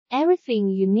Everything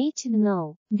you need to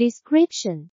know.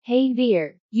 Description. Hey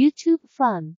there, YouTube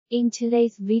fam. In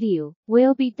today's video,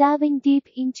 we'll be diving deep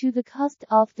into the cost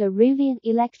of the Rivian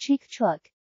electric truck.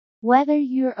 Whether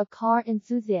you're a car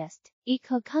enthusiast,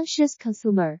 eco-conscious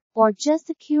consumer, or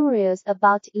just curious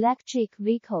about electric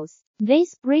vehicles,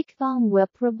 this breakdown will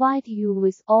provide you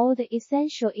with all the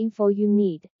essential info you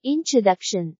need.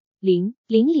 Introduction.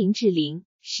 000-15.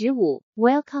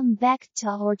 Welcome back to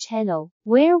our channel,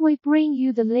 where we bring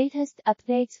you the latest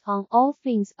updates on all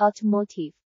things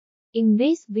automotive. In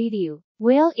this video,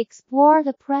 we'll explore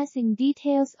the pricing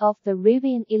details of the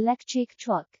Rivian electric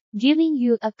truck, giving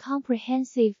you a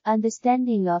comprehensive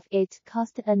understanding of its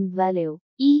cost and value.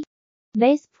 1.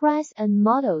 Base price and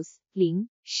models.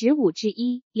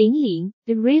 0-15-00.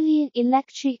 The Rivian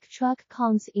electric truck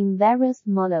comes in various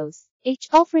models, each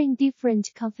offering different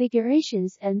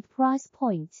configurations and price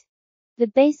points. The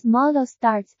base model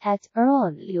starts at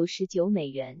around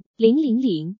 69 元.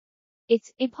 000.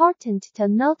 It's important to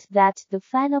note that the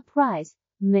final price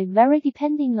may vary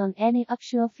depending on any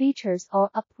optional features or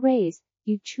upgrades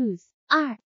you choose.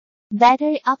 2.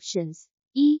 Battery options.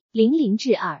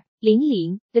 1-00-200.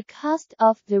 The cost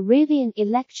of the Rivian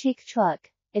electric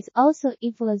truck is also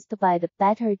influenced by the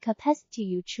battery capacity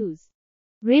you choose.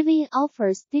 Rivian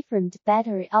offers different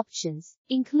battery options,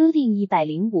 including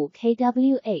 105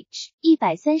 kWh,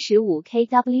 135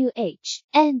 kWh,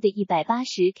 and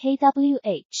 180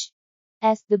 kWh.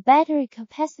 As the battery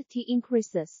capacity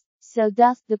increases, so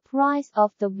does the price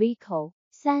of the vehicle.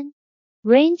 3.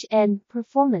 Range and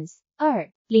performance.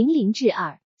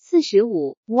 2-00-245.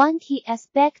 One key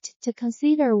aspect to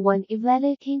consider when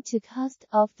evaluating the cost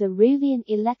of the Rivian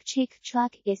electric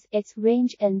truck is its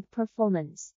range and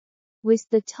performance. With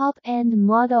the top-end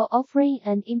model offering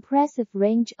an impressive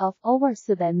range of over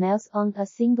 7 miles on a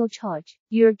single charge,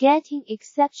 you're getting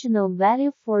exceptional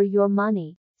value for your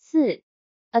money. 4.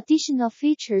 Additional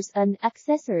features and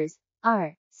accessories.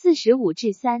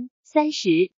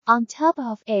 2-45-30. On top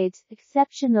of its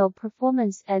exceptional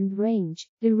performance and range,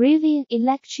 the Rivian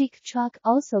electric truck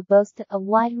also boasts a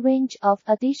wide range of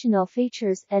additional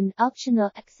features and optional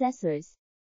accessories.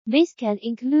 These can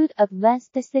include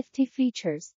advanced safety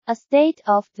features, a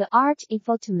state-of-the-art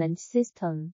infotainment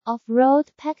system,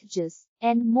 off-road packages,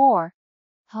 and more.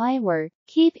 However,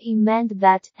 keep in mind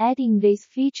that adding these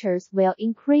features will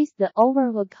increase the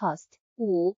overall cost.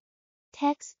 5.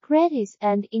 Tax credits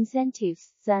and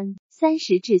incentives.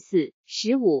 30-40.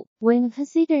 When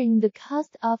considering the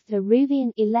cost of the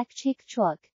Rivian electric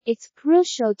truck, it's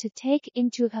crucial to take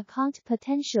into account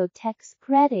potential tax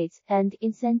credits and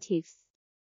incentives.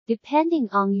 Depending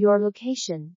on your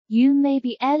location, you may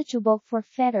be eligible for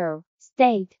federal,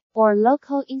 state, or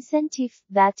local incentives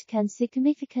that can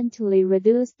significantly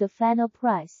reduce the final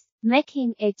price,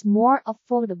 making it more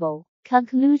affordable.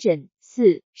 Conclusion.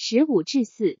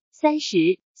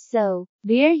 4-15-30. So,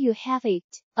 there you have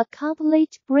it, a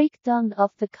complete breakdown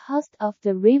of the cost of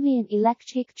the Rivian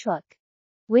electric truck.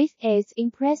 With its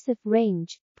impressive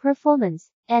range, performance,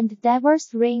 and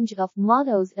diverse range of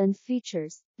models and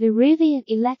features, the Rivian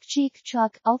electric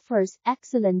truck offers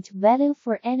excellent value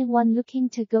for anyone looking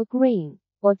to go green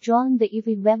or join the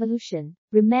EV revolution.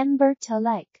 Remember to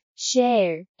like,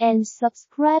 share, and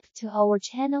subscribe to our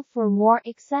channel for more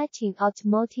exciting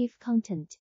automotive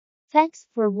content. Thanks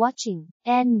for watching,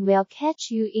 and we'll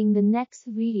catch you in the next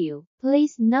video.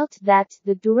 Please note that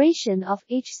the duration of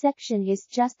each section is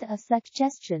just a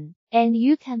suggestion, and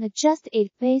you can adjust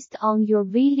it based on your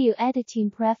video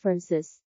editing preferences.